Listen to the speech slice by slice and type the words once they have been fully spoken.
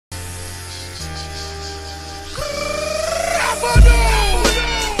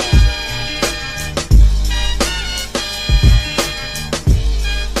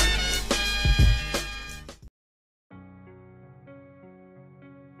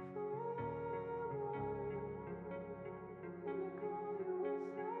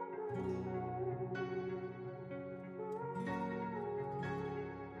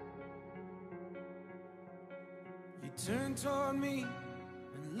Turn toward me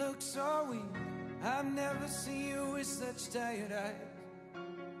and look so weak. I've never seen you with such tired eyes.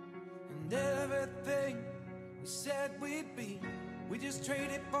 And everything we said we'd be, we just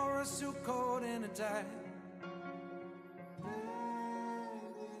traded for a suit coat and a tie.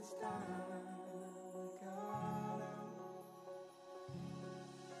 Baby, it's time we got out.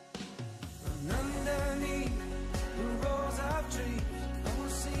 And underneath the rows of trees, I will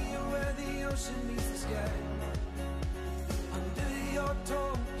see you where the ocean meets the sky. Under your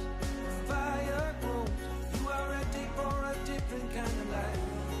toes, the fire grows. You are ready for a different kind of life.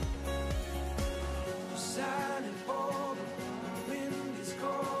 You're silent for the wind is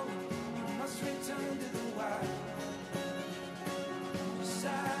cold. You must return to the wild. You're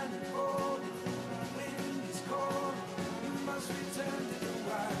silent for the wind is cold. You must return to the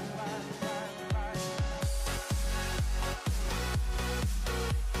wild.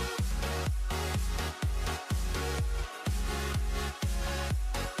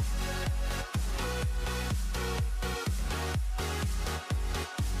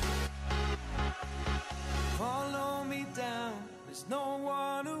 Follow me down, there's no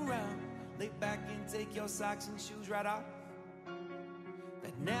one around. Lay back and take your socks and shoes right off.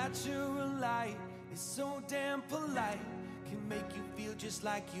 That natural light is so damn polite, can make you feel just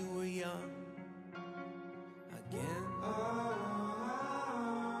like you were young again.